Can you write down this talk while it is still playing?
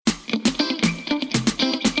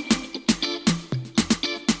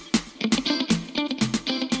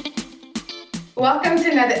Welcome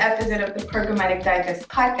to another episode of the Programmatic Digest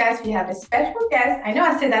podcast. We have a special guest. I know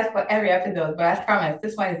I say that for every episode, but I promise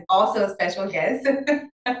this one is also a special guest.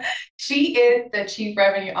 She is the Chief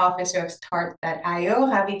Revenue Officer of Start.io,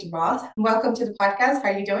 Havit Ross. Welcome to the podcast. How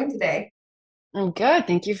are you doing today? I'm good.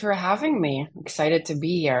 Thank you for having me. Excited to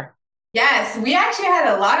be here. Yes, we actually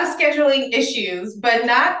had a lot of scheduling issues, but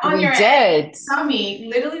not on We your end. did. Not me.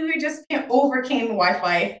 Literally, we just overcame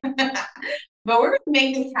Wi-Fi. But we're going to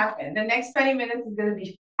make this happen. The next 20 minutes is going to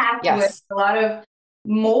be packed with Yes. a lot of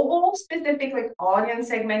mobile specific, like audience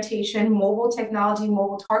segmentation, mobile technology,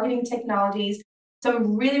 mobile targeting technologies. So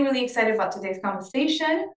I'm really, really excited about today's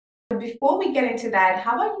conversation. But before we get into that,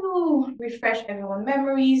 how about you refresh everyone's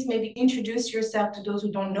memories, maybe introduce yourself to those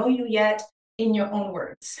who don't know you yet in your own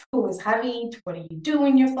words. Who is Havit? What do you do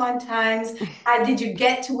in your fun times? How did you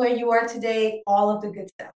get to where you are today? All of the good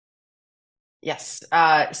stuff. Yes.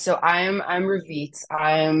 So I'm Ravit.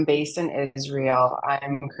 I'm based in Israel.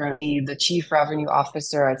 I'm currently the Chief Revenue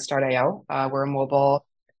Officer at Start.io. We're a mobile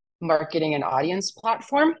marketing and audience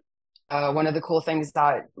platform. One of the cool things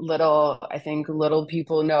that I think little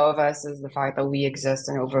people know of us is the fact that we exist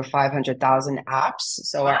in over 500,000 apps.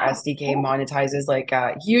 So our Wow, SDK cool. monetizes like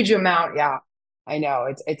a huge amount. Yeah, I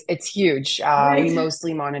know it's huge. We Right.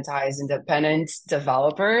 mostly monetize independent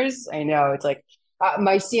developers. I know it's like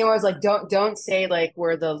my CMO was like, don't say like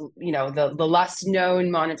we're the less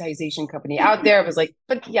known monetization company out there. I was like,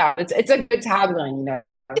 but yeah, it's a good tagline,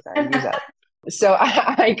 so I use it. So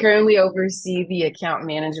I currently oversee the account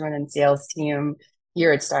management and sales team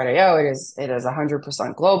here at Start.io. It is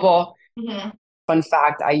 100% global. Mhm. Fun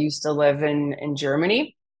fact, I used to live in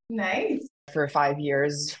Germany Nice. for 5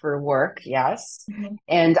 years for work, yes. Mhm.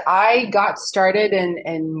 And I got started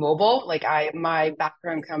in mobile. Like my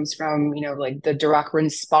background comes from, like the direct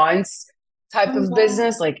response type Oh, of wow.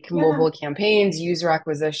 business, like Yeah. mobile campaigns, user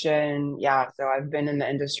acquisition. Yeah. So I've been in the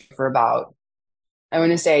industry for about I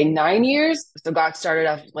want to say 9 years. So got started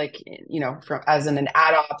off like, from as an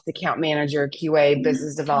ad ops, account manager, QA,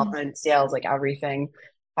 business Mhm. development, sales, like everything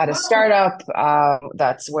at a Wow. startup.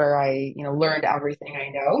 That's where I, learned everything I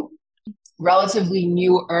know. Relatively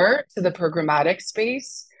newer to the programmatic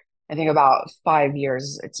space. I think about 5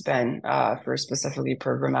 years it's been for specifically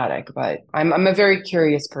programmatic, but I'm a very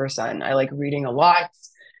curious person. I like reading a lot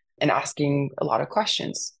and asking a lot of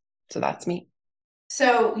questions. So that's me.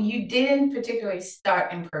 So you didn't particularly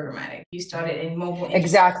start in programmatic. You started in mobile industry.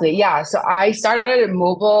 Exactly. Yeah. So I started at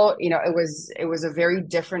mobile, it was a very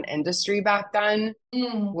different industry back then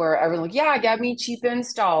Mm. where everyone like, yeah, get me cheap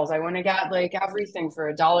installs. I want to get like everything for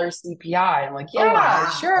 $1 CPI. I'm like, Oh, yeah, wow.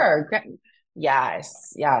 sure.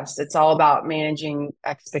 Yes, yes. It's all about managing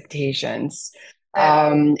expectations.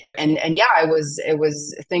 That And yeah, it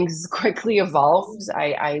was things quickly evolved.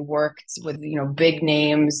 I worked with, big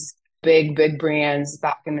names, big brands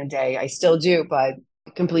back in the day. I still do, but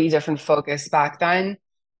completely different focus back then.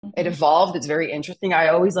 It Mhm. evolved. It's very interesting. I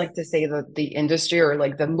always like to say that the industry or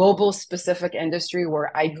like the mobile specific industry where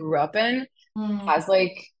I grew up in Mm. has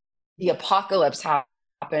like the apocalypse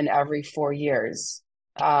happen every 4 years.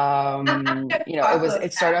 Apocalypse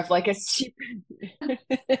It's sort now. of like a cheap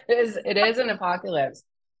it is an apocalypse.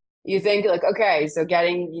 You think like, okay, so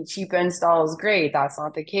getting cheap install is great. That's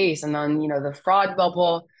not the case. And then, the fraud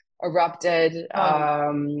bubble erupted Oh,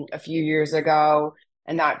 yeah. a few years ago,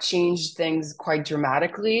 and that changed things quite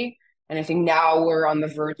dramatically. And I think now we're on the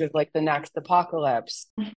verge of like the next apocalypse.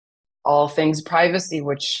 All things privacy,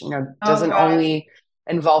 which, Oh, doesn't gosh. only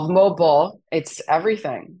involve mobile, it's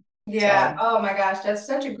everything. Yeah. So, Oh my gosh. That's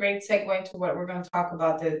such a great segue into what we're going to talk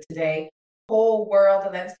about today. Whole world,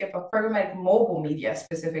 the landscape of programmatic mobile media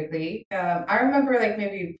specifically. I remember like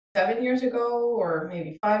maybe 7 years ago or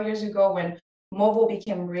maybe 5 years ago when mobile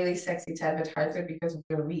became really sexy to advertiser because of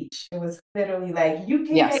the reach. It was literally like you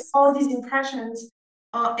can get yes. all these impressions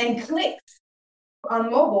and clicks on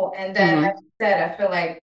mobile. And then, like Hmm. I said, I feel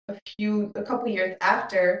like a couple years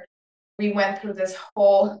after, we went through this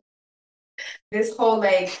whole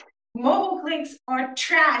like mobile clicks are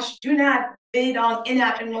trash. Do not bid on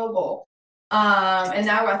in-app and mobile. And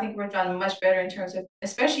now I think we're done much better in terms of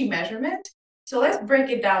especially measurement. So let's break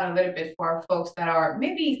it down a little bit for our folks that are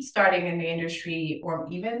maybe starting in the industry or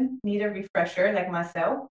even need a refresher like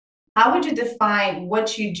myself. How would you define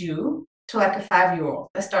what you do to like a 5-year-old?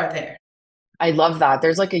 Let's start there. I love that.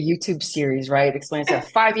 There's like a YouTube series, right? Explains to a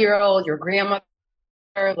 5-year-old, your grandmother,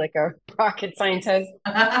 like a rocket scientist.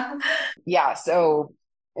 Yeah, so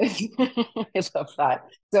I love that.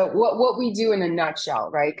 So what we do in a nutshell,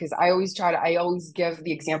 right? Because I always give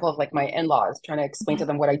the example of like my in-laws trying to explain to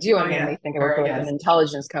them what I do, Oh and then yeah, they think I work or for like an yes.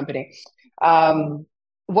 intelligence company. Um,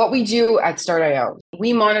 what we do at Start.io,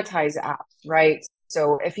 we monetize apps. right?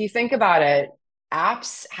 So if you think about it,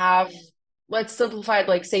 apps have, let's simplify it,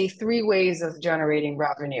 like say three ways of generating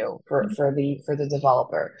revenue for the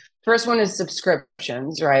developer. First one is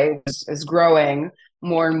subscriptions, right? Is growing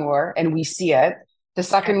more and more, and we see it. The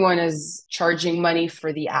second one is charging money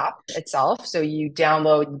for the app itself. So you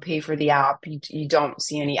download, you pay for the app, you don't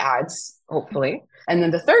see any ads, hopefully. And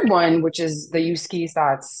then the third one, which is the use case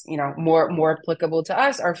that's, you know, more applicable to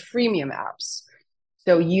us, are freemium apps.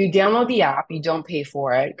 So you download the app, you don't pay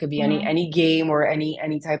for it. It could be Mhm. any game or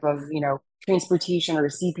any type of, you know, transportation or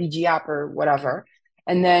CPG app or whatever.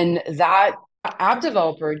 And then that app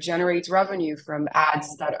developer generates revenue from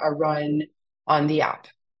ads that are run on the app.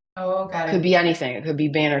 Oh, got Could it. be anything. It could be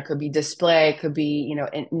banner, it could be display, it could be, you know,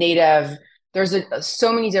 native. There's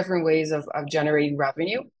so many different ways of generating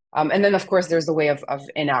revenue. And then, of course, there's the way of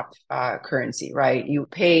in-app currency, right? You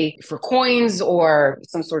pay for coins or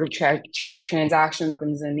some sort of transaction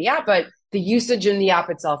in the app, but the usage in the app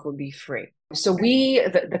itself would be free. So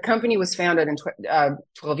the company was founded in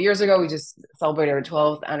 12 years ago. We just celebrated our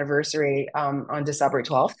 12th anniversary on December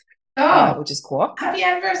 12th, Oh, which is cool. happy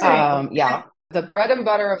anniversary. Yeah. The bread and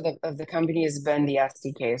butter of the company has been the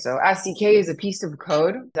SDK. So SDK is a piece of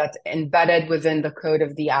code that's embedded within the code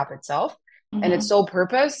of the app itself. And its Mhm. sole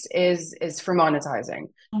purpose is for monetizing.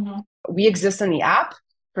 Mhm. We exist in the app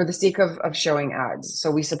for the sake of showing ads. So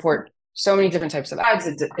we support so many different types of ads.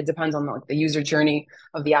 It depends on the user journey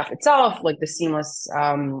of the app itself. Like the seamless,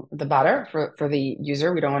 the better for the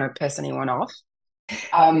user. We don't want to piss anyone off.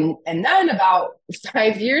 And then about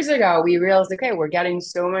 5 years ago, we realized, okay, we're getting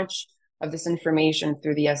so much of this information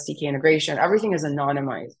through the SDK integration. Everything is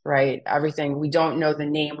anonymized, right? Everything, we don't know the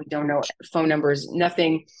name, we don't know phone numbers,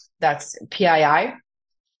 nothing that's PII,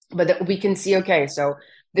 but that we can see, okay, so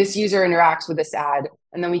this user interacts with this ad,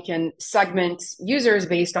 and then we can segment users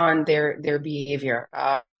based on their behavior.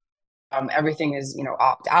 Everything is, you know,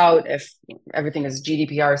 opt out if everything is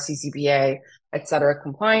GDPR, CCPA, et cetera,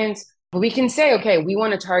 compliant. But we can say, okay, we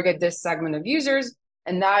want to target this segment of users,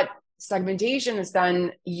 and that segmentation is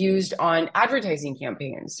then used on advertising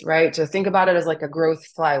campaigns, right? So think about it as like a growth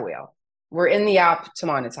flywheel. We're in the app to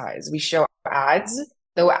monetize. We show ads,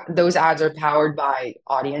 though those ads are powered by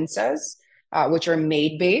audiences, which are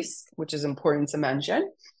made based, which is important to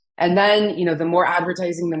mention. And then, you know, the more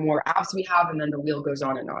advertising, the more apps we have, and then the wheel goes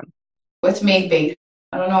on and on. What's made bait?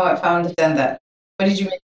 I don't know if I understand that. What did you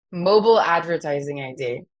make? Mobile advertising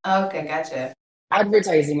ID. Okay, gotcha.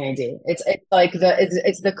 Advertising ID. It's like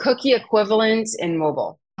it's the cookie equivalent in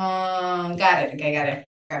mobile. Got it. Okay, got it.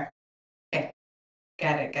 Okay,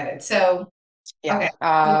 okay, got it. So, Yeah.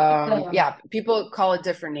 okay. Yeah, people call it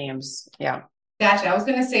different names. Yeah. Gotcha. I was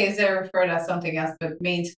gonna say, is there referred as something else, but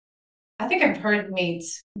mate, I think I've heard mate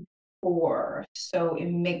before, so it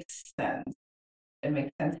makes sense. It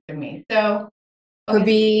makes sense to me. So, Could okay.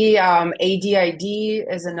 be ADID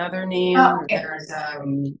is another Oh, name. okay. There's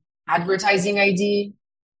advertising ID.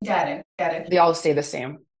 Got it. Got it. They all stay the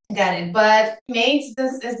same. Got it. But Mate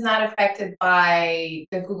this is not affected by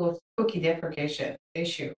the Google cookie deprecation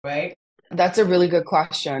issue, right? That's a really good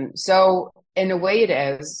question. So in a way it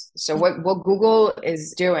is. So what Google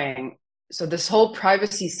is doing, so this whole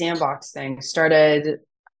privacy sandbox thing started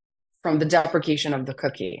from the deprecation of the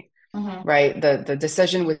cookie, Mm-hmm. right? The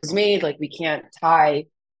decision was made, like we can't tie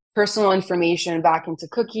personal information back into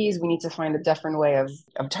cookies. We need to find a different way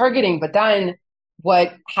of targeting. But then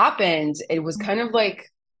what happened, it was kind of like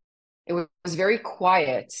it was very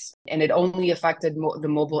quiet and it only affected the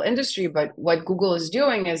mobile industry. But what Google is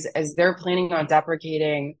doing is they're planning on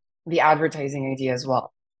deprecating the advertising idea as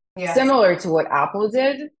well. Yes. Similar to what Apple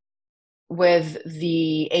did with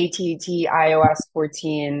the ATT iOS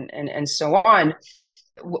 14 and so on.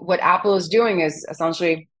 What Apple is doing is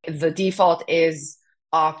essentially the default is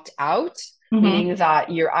opt out, Mm-hmm. meaning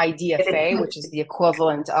that your IDFA, which is the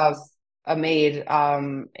equivalent of a made in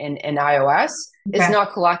iOS, is Okay.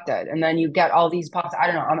 not collected, and then you get all these pops. I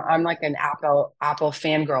don't know. I'm like an Apple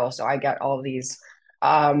fangirl, so I get all of these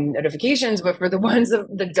notifications. But for the ones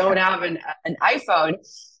that don't have an iPhone,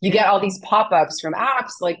 you get all these pop-ups from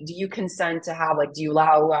apps. Like, do you consent to have like, do you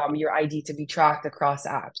allow your ID to be tracked across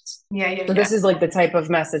apps? Yeah, yeah, So yeah. this is like the type of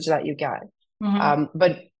message that you get. Mm-hmm.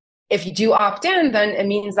 But if you do opt in, then it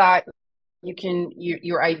means that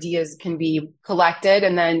your ideas can be collected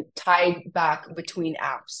and then tied back between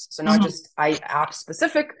apps. So not Mm-hmm. just app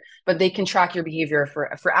specific, but they can track your behavior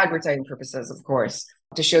for advertising purposes, of course,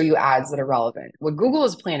 to show you ads that are relevant. What Google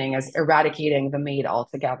is planning is eradicating the made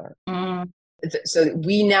altogether. Mm-hmm. So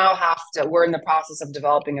we now we're in the process of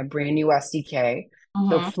developing a brand new SDK. So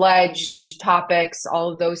Mm-hmm. Fledge, topics,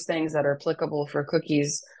 all of those things that are applicable for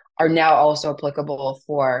cookies are now also applicable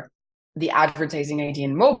for the advertising ID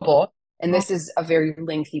in mobile. And this is a very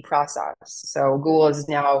lengthy process. So Google is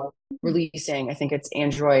now releasing, I think it's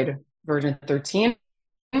Android version 13,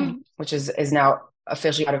 which is now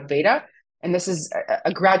officially out of beta. And this is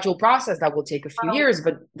a gradual process that will take a few years,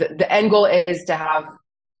 but the end goal is to have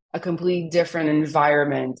a completely different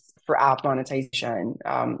environment for app monetization,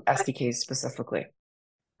 SDKs specifically.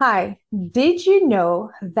 Hi, did you know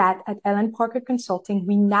that at Ellen Parker Consulting,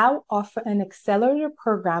 we now offer an accelerator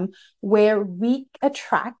program where we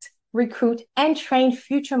attract, recruit, and train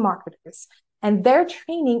future marketers? And their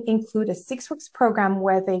training include a 6 weeks program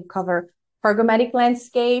where they cover programmatic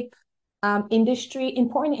landscape,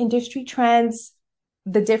 important industry trends,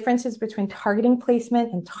 the differences between targeting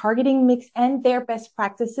placement and targeting mix, and their best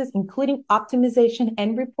practices, including optimization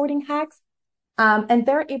and reporting hacks. And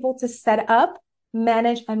they're able to set up,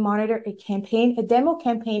 manage, and monitor a campaign, a demo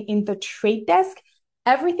campaign in the Trade Desk,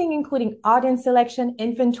 everything including audience selection,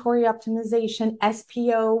 inventory optimization,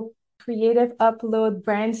 SPO, creative upload,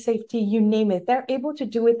 brand safety, you name it. They're able to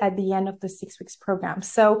do it at the end of the 6 weeks program.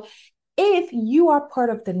 So if you are part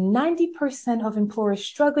of the 90% of employers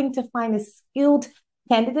struggling to find a skilled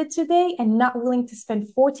candidate today and not willing to spend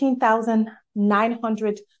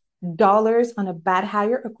 $14,900 on a bad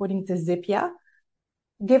hire, according to Zippia,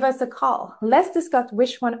 give us a call. Let's discuss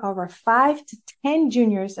which one of our 5 to 10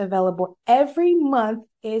 juniors available every month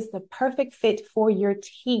is the perfect fit for your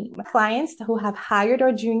team. Clients who have hired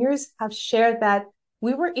our juniors have shared that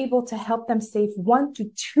we were able to help them save 1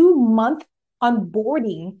 to 2 months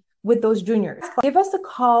onboarding with those juniors. Give us a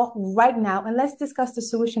call right now and let's discuss the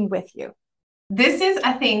solution with you. This is,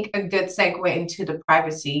 I think, a good segue into the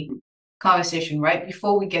privacy conversation, right?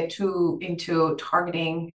 Before we get into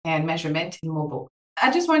targeting and measurement in mobile. I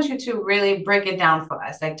just want you to really break it down for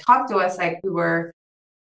us. Like, talk to us like we were,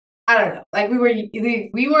 I don't know, like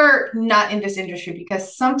we were not in this industry,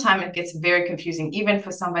 because sometimes it gets very confusing, even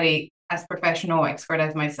for somebody as professional or expert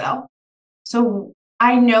as myself. So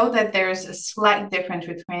I know that there's a slight difference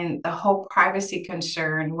between the whole privacy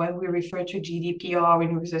concern when we refer to GDPR,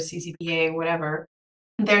 when we refer to CCPA, whatever.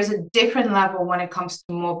 There's a different level when it comes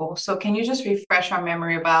to mobile. So can you just refresh our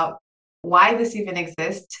memory about why this even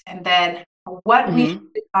exists, and then what we should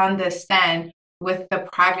understand with the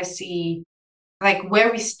privacy, like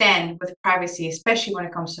where we stand with privacy, especially when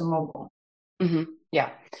it comes to mobile? Yeah.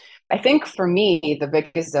 I think for me, the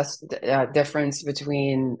biggest difference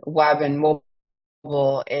between web and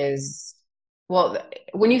mobile is, well,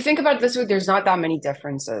 when you think about it this way, there's not that many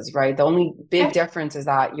differences, right? The only big difference is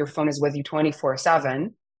that your phone is with you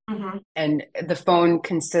 24/7, and the phone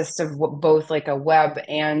consists of both like a web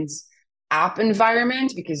and app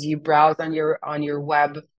environment, because you browse on your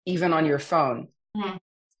web, even on your phone.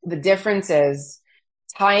 The difference is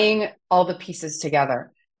tying all the pieces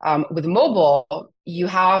together. With mobile, you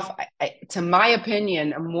have, to my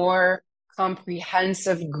opinion, a more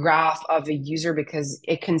comprehensive graph of a user because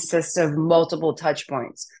it consists of multiple touch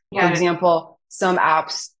points. For example, some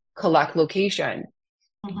apps collect location,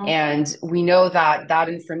 and we know that that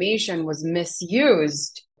information was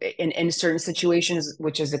misused in certain situations,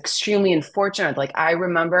 which is extremely unfortunate. Like, I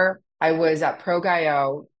remember I was at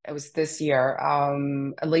ProGio, it was this year,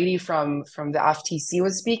 a lady from the FTC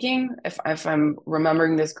was speaking, if I'm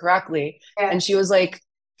remembering this correctly, and she was like,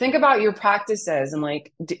 think about your practices, and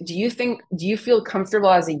like, do you feel comfortable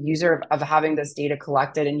as a user of having this data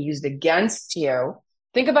collected and used against you?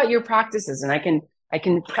 Think about your practices. And I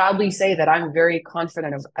can proudly say that I'm very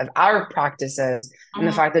confident of our practices and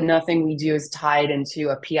the fact that nothing we do is tied into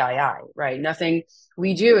a PII, right? Nothing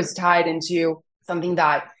we do is tied into something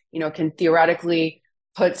that, can theoretically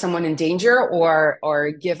put someone in danger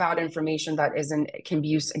or give out information that can be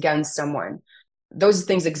used against someone. Those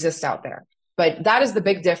things exist out there. But that is the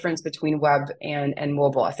big difference between web and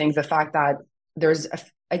mobile. I think the fact that there's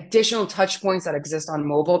additional touch points that exist on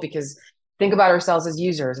mobile, because think about ourselves as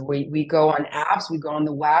users. We go on apps, we go on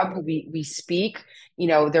the web, we speak.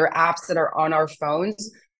 There are apps that are on our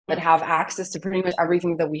phones that have access to pretty much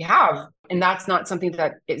everything that we have. And that's not something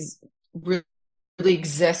that is really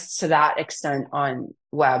exists to that extent on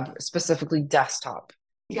web, specifically desktop.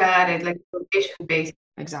 Got it, like location-based.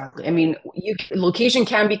 Exactly. I mean, location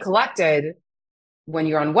can be collected when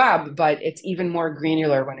you're on web, but it's even more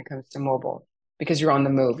granular when it comes to mobile because you're on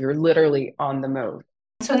the move. You're literally on the move.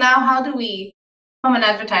 So now how do we, from an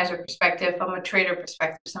advertiser perspective, from a trader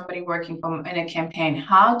perspective, somebody working in a campaign,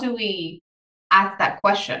 how do we ask that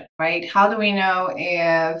question, right? How do we know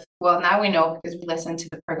now we know because we listen to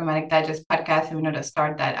the Programmatic Digest podcast and we know that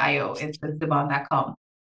start.io is with Devon.com.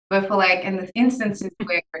 But for like in the instances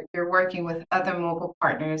where you're working with other mobile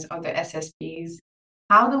partners, other SSPs,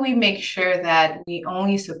 how do we make sure that we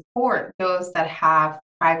only support those that have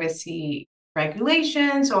privacy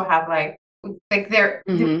regulations or have like they're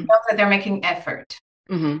they know that they're making effort,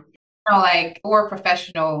 like or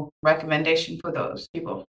professional recommendation for those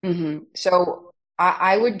people? So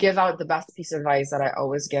I would give out the best piece of advice that I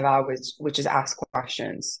always give out, which is ask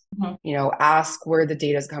questions. Ask where the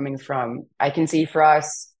data is coming from. I can see for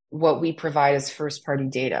us what we provide is first party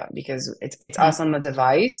data because it's us on the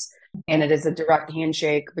device and it is a direct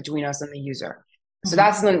handshake between us and the user. So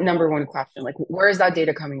that's the number one question, like where is that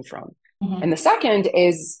data coming from? And the second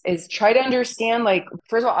is try to understand, like,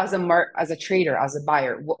 first of all, as a trader, as a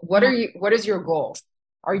buyer, what is your goal?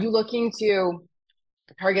 Are you looking to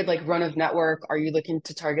target like run of network? Are you looking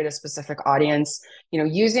to target a specific audience?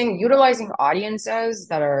 Utilizing audiences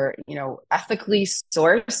that are, ethically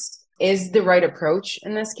sourced is the right approach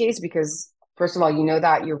in this case, because first of all,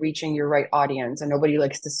 that you're reaching your right audience and nobody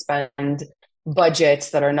likes to spend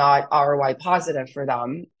budgets that are not ROI positive for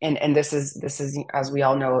them. And this is, as we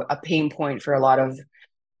all know, a pain point for a lot of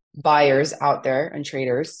buyers out there and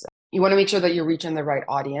traders. You want to make sure that you're reaching the right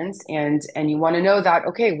audience and you want to know that,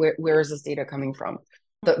 okay, where is this data coming from?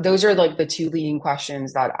 Those are like the two leading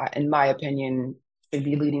questions that, in my opinion, should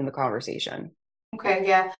be leading the conversation. Okay,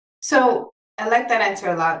 yeah. So I like that answer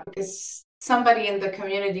a lot because somebody in the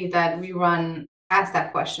community that we run asked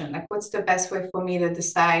that question, like, what's the best way for me to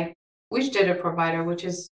decide which data provider, which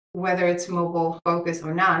is whether it's mobile focused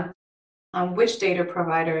or not, which data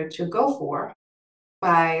provider to go for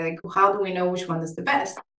by like, how do we know which one is the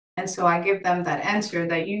best? And so I give them that answer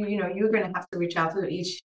that you're going to have to reach out to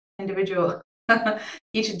each individual,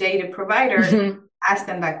 each data provider, ask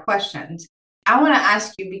them that question. I want to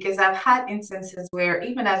ask you, because I've had instances where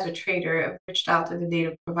even as a trader, I've reached out to the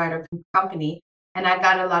data provider company and I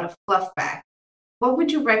got a lot of fluff back. What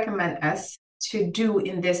would you recommend us to do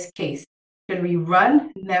in this case? Should we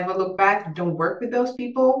run, never look back, don't work with those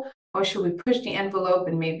people? Or should we push the envelope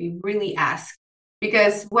and maybe really ask?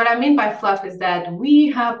 Because what I mean by fluff is that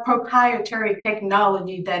we have proprietary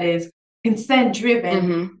technology that is consent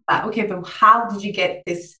driven. Okay, but how did you get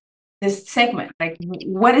this segment? Like,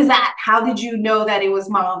 what is that? How did you know that it was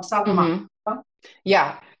mom talking mom?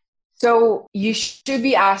 Yeah. So you should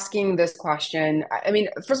be asking this question. I mean,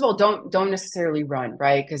 first of all, don't necessarily run,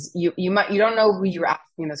 right? Because you don't know who you're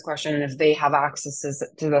asking this question and if they have access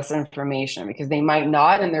to this information, because they might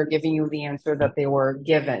not, and they're giving you the answer that they were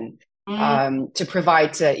given to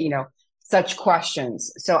provide to such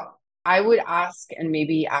questions. So I would ask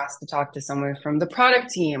to talk to someone from the product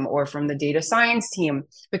team or from the data science team,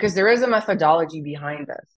 because there is a methodology behind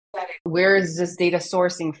this. Where is this data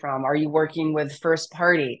sourcing from? Are you working with first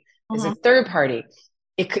party? Is it third party?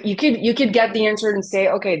 You could get the answer and say,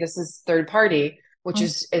 okay, this is third party, which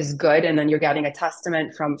is good. And then you're getting a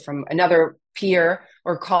testament from another peer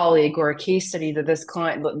or colleague or a case study that this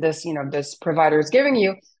client, this provider is giving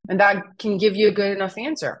you. And that can give you a good enough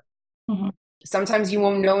answer. Sometimes you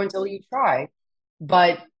won't know until you try,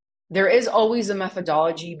 but there is always a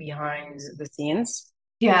methodology behind the scenes.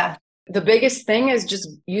 Yeah. The biggest thing is just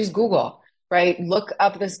use Google. Right? Look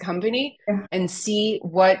up this company and see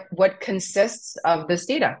what consists of this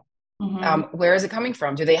data. Where is it coming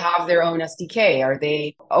from? Do they have their own SDK? Are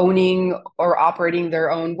they owning or operating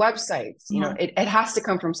their own websites? It has to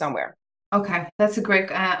come from somewhere. Okay, that's a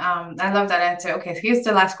great, I love that answer. Okay, so here's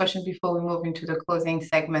the last question before we move into the closing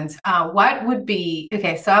segments. What would be,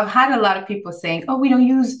 okay, so I've had a lot of people saying, oh, we don't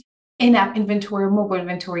use in-app inventory or mobile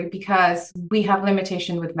inventory because we have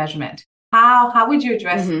limitation with measurement. How would you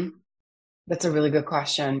address That's a really good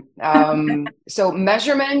question. So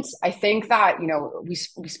measurement, I think that, we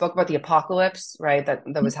spoke about the apocalypse, right?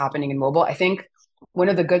 That was happening in mobile. I think one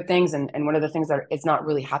of the good things and one of the things that is not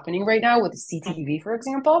really happening right now with CTV, for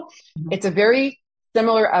example, it's a very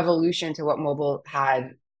similar evolution to what mobile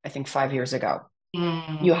had, I think, 5 years ago.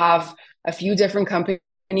 You have a few different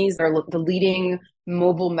companies that are the leading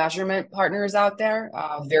mobile measurement partners out there,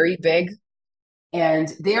 very big.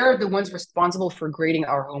 And they're the ones responsible for grading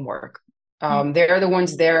our homework. They're the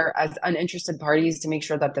ones there as uninterested parties to make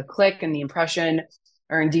sure that the click and the impression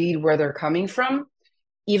are indeed where they're coming from.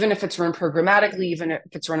 Even if it's run programmatically, even if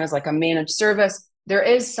it's run as like a managed service, there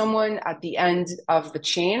is someone at the end of the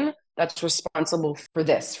chain that's responsible for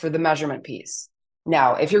the measurement piece.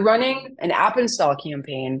 Now, if you're running an app install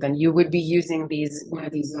campaign, then you would be using one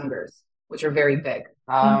of these vendors, which are very big.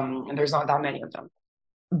 And there's not that many of them.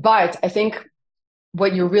 But I think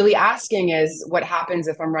what you're really asking is what happens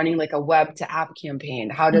if I'm running like a web to app campaign?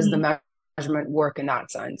 How does the measurement work in that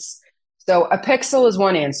sense? So a pixel is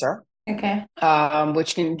one answer,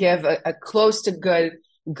 which can give a close to good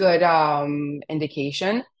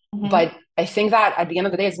indication. But I think that at the end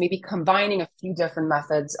of the day, it's maybe combining a few different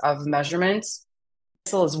methods of measurement.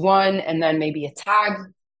 Pixel is one, and then maybe a tag,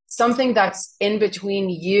 something that's in between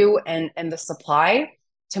you and the supply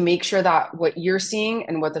to make sure that what you're seeing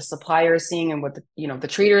and what the supplier is seeing and what the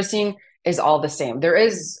trader is seeing is all the same. There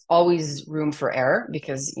is always room for error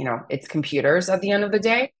because it's computers at the end of the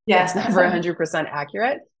day. Yeah. It's never 100%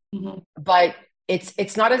 accurate, but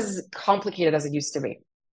it's not as complicated as it used to be.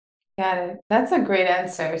 Got it. That's a great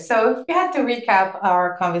answer. So if we had to recap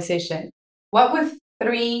our conversation, what would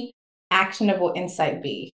 3 actionable insight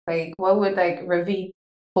be? Like what would Ravi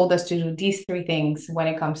told us to do these 3 things when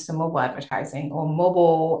it comes to mobile advertising or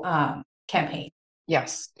mobile campaign?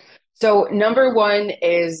 Yes. So number one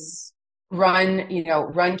is run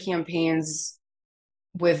campaigns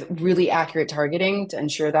with really accurate targeting to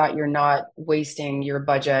ensure that you're not wasting your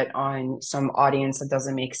budget on some audience that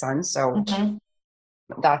doesn't make sense. So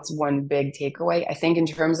that's one big takeaway. I think in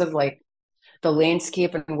terms of like the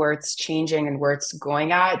landscape and where it's changing and where it's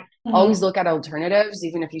going at, always look at alternatives,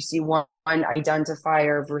 even if you see one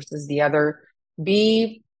identifier versus the other.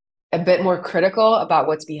 Be a bit more critical about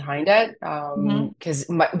what's behind it, because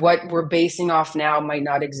what we're basing off now might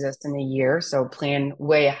not exist in a year. So plan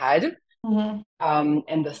way ahead. And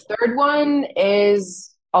the third one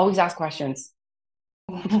is always ask questions.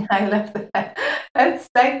 I love that. That's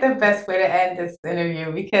like the best way to end this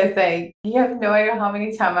interview because you have no idea how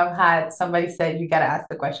many times I've had somebody say you gotta ask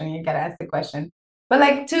the question, you gotta ask the question. But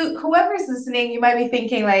like to whoever's listening, you might be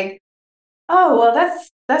thinking like, oh well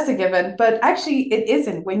that's a given. But actually it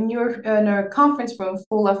isn't. When you're in a conference room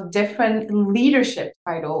full of different leadership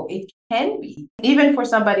title, it can be, even for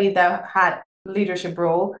somebody that had leadership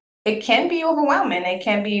role, it can be overwhelming. It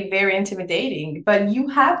can be very intimidating. But you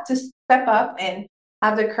have to step up and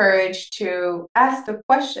have the courage to ask the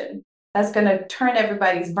question that's going to turn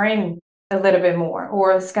everybody's brain a little bit more,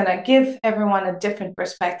 or it's going to give everyone a different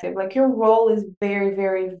perspective. Like your role is very,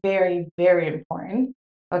 very, very, very important,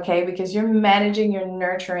 okay? Because you're managing, you're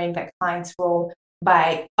nurturing that client's role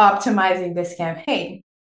by optimizing this campaign.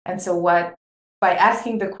 And so by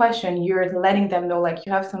asking the question, you're letting them know like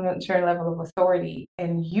you have some certain level of authority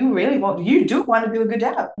and you do want to do a good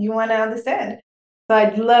job. You want to understand. So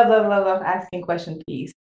I'd love asking question,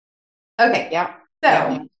 please. Okay. Yeah.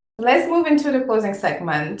 So let's move into the closing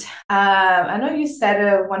segment. I know you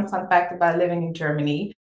said one fun fact about living in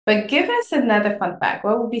Germany, but give us another fun fact.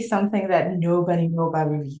 What would be something that nobody knows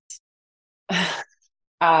about Ravi?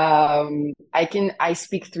 I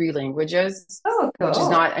speak 3 languages. Oh, cool. Which is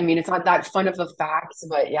not, it's not that fun of a fact,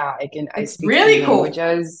 but yeah, I speak really 3 cool.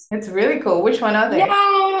 languages. It's really cool. Which one are they?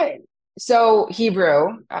 Yeah. So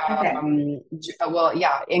Hebrew, Okay. well,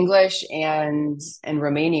 yeah, English and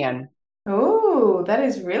Romanian. Oh, that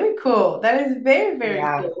is really cool. That is very, very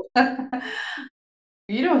cool.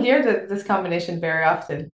 You don't hear this combination very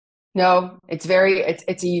often. No, it's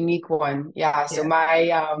a unique one. Yeah. So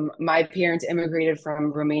my parents immigrated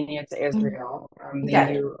from Romania to Israel.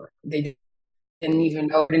 They didn't even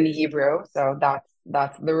know any Hebrew, so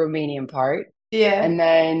that's the Romanian part. Yeah. And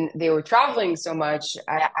then they were traveling so much.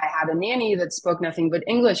 I had a nanny that spoke nothing but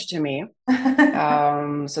English to me.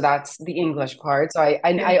 So that's the English part. So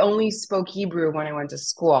I only spoke Hebrew when I went to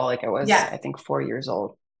school. Like I was, I think 4 years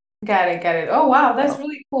old. Got it. Oh, wow. That's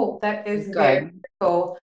really cool. That is very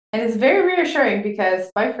cool. And it's very reassuring because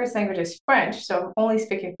my first language is French. So I'm only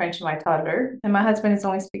speaking French to my toddler, and my husband is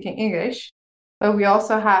only speaking English. But we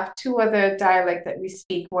also have 2 other dialects that we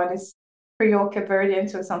speak. One is Creole Cape Verdean,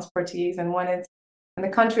 so it sounds Portuguese, and one is in the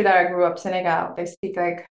country that I grew up, Senegal. They speak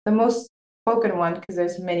like the most spoken one, because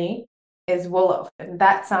there's many, is Wolof. And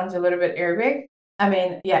that sounds a little bit Arabic.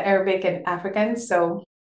 Arabic and African. So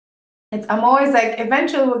I'm always like,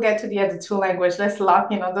 eventually we'll get to the other 2 languages. Let's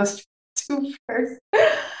lock in on those 2 first.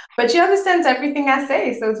 But she understands everything I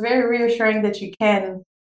say. So it's very reassuring that you can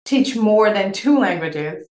teach more than 2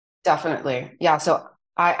 languages. Definitely. Yeah. So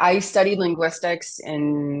I studied linguistics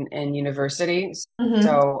in university.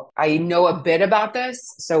 So I know a bit about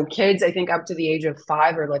this. So kids, I think up to the age of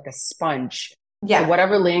 5 are like a sponge. Yeah. So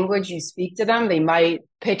whatever language you speak to them, they might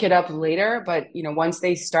pick it up later, but once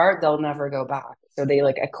they start, they'll never go back. So they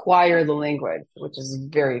like acquire the language, which is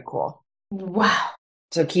very cool. Wow.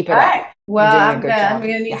 So keep it up. Well, I'm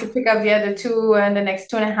gonna need to pick up the other 2 in the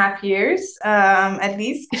next 2.5 years, at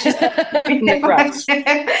least. No rush.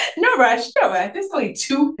 No rush. There's only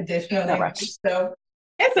 2 additional languages, so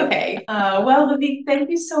it's okay. Well, Ravi, thank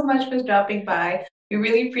you so much for dropping by. We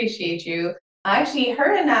really appreciate you. Actually,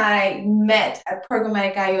 her and I met at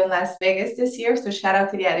Programmatic IO in Las Vegas this year, so shout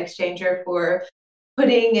out to the Ad Exchanger for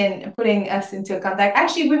putting us into contact.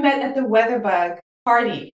 Actually, we met at the Weatherbug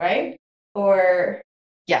party, right? Or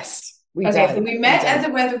yes. We Okay, so did. we We met at did.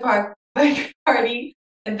 the weather park party,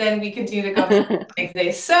 and then we continued the conversation the next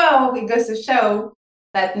day. So it goes to show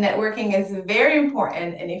that networking is very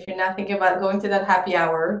important. And if you're not thinking about going to that happy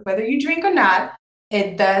hour, whether you drink or not,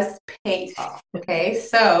 it does pay off. Okay,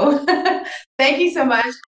 so thank you so much.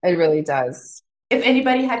 It really does. If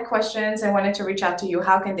anybody had questions and wanted to reach out to you,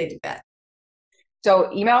 how can they do that?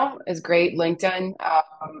 So email is great, LinkedIn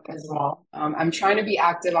as well. I'm trying to be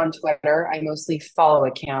active on Twitter. I mostly follow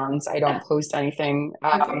accounts. I don't post anything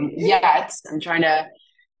Okay. yet. I'm trying to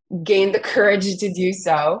gain the courage to do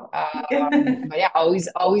so. But yeah, always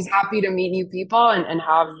happy to meet new people and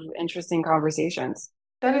have interesting conversations.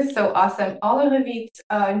 That is so awesome. All of Ravit's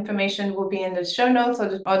information will be in the show notes or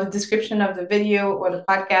the description of the video or the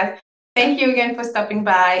podcast. Thank you again for stopping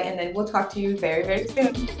by, and then we'll talk to you very, very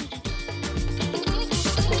soon.